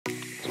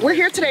We're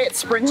here today at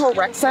Spring Hill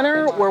Rec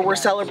Center where we're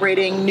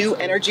celebrating new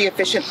energy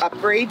efficient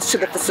upgrades to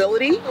the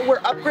facility. We're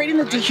upgrading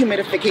the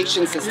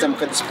dehumidification system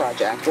for this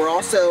project. We're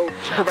also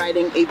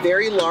providing a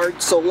very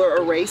large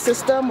solar array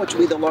system, which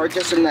will be the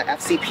largest in the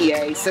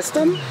FCPA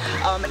system,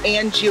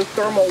 and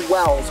geothermal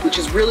wells, which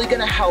is really going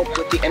to help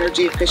with the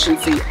energy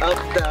efficiency of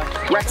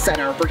the rec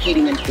center for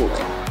heating and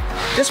cooling.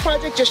 This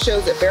project just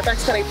shows that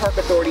Fairfax County Park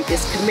Authority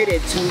is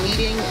committed to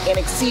meeting and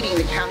exceeding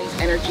the county's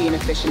energy and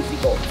efficiency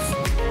goals.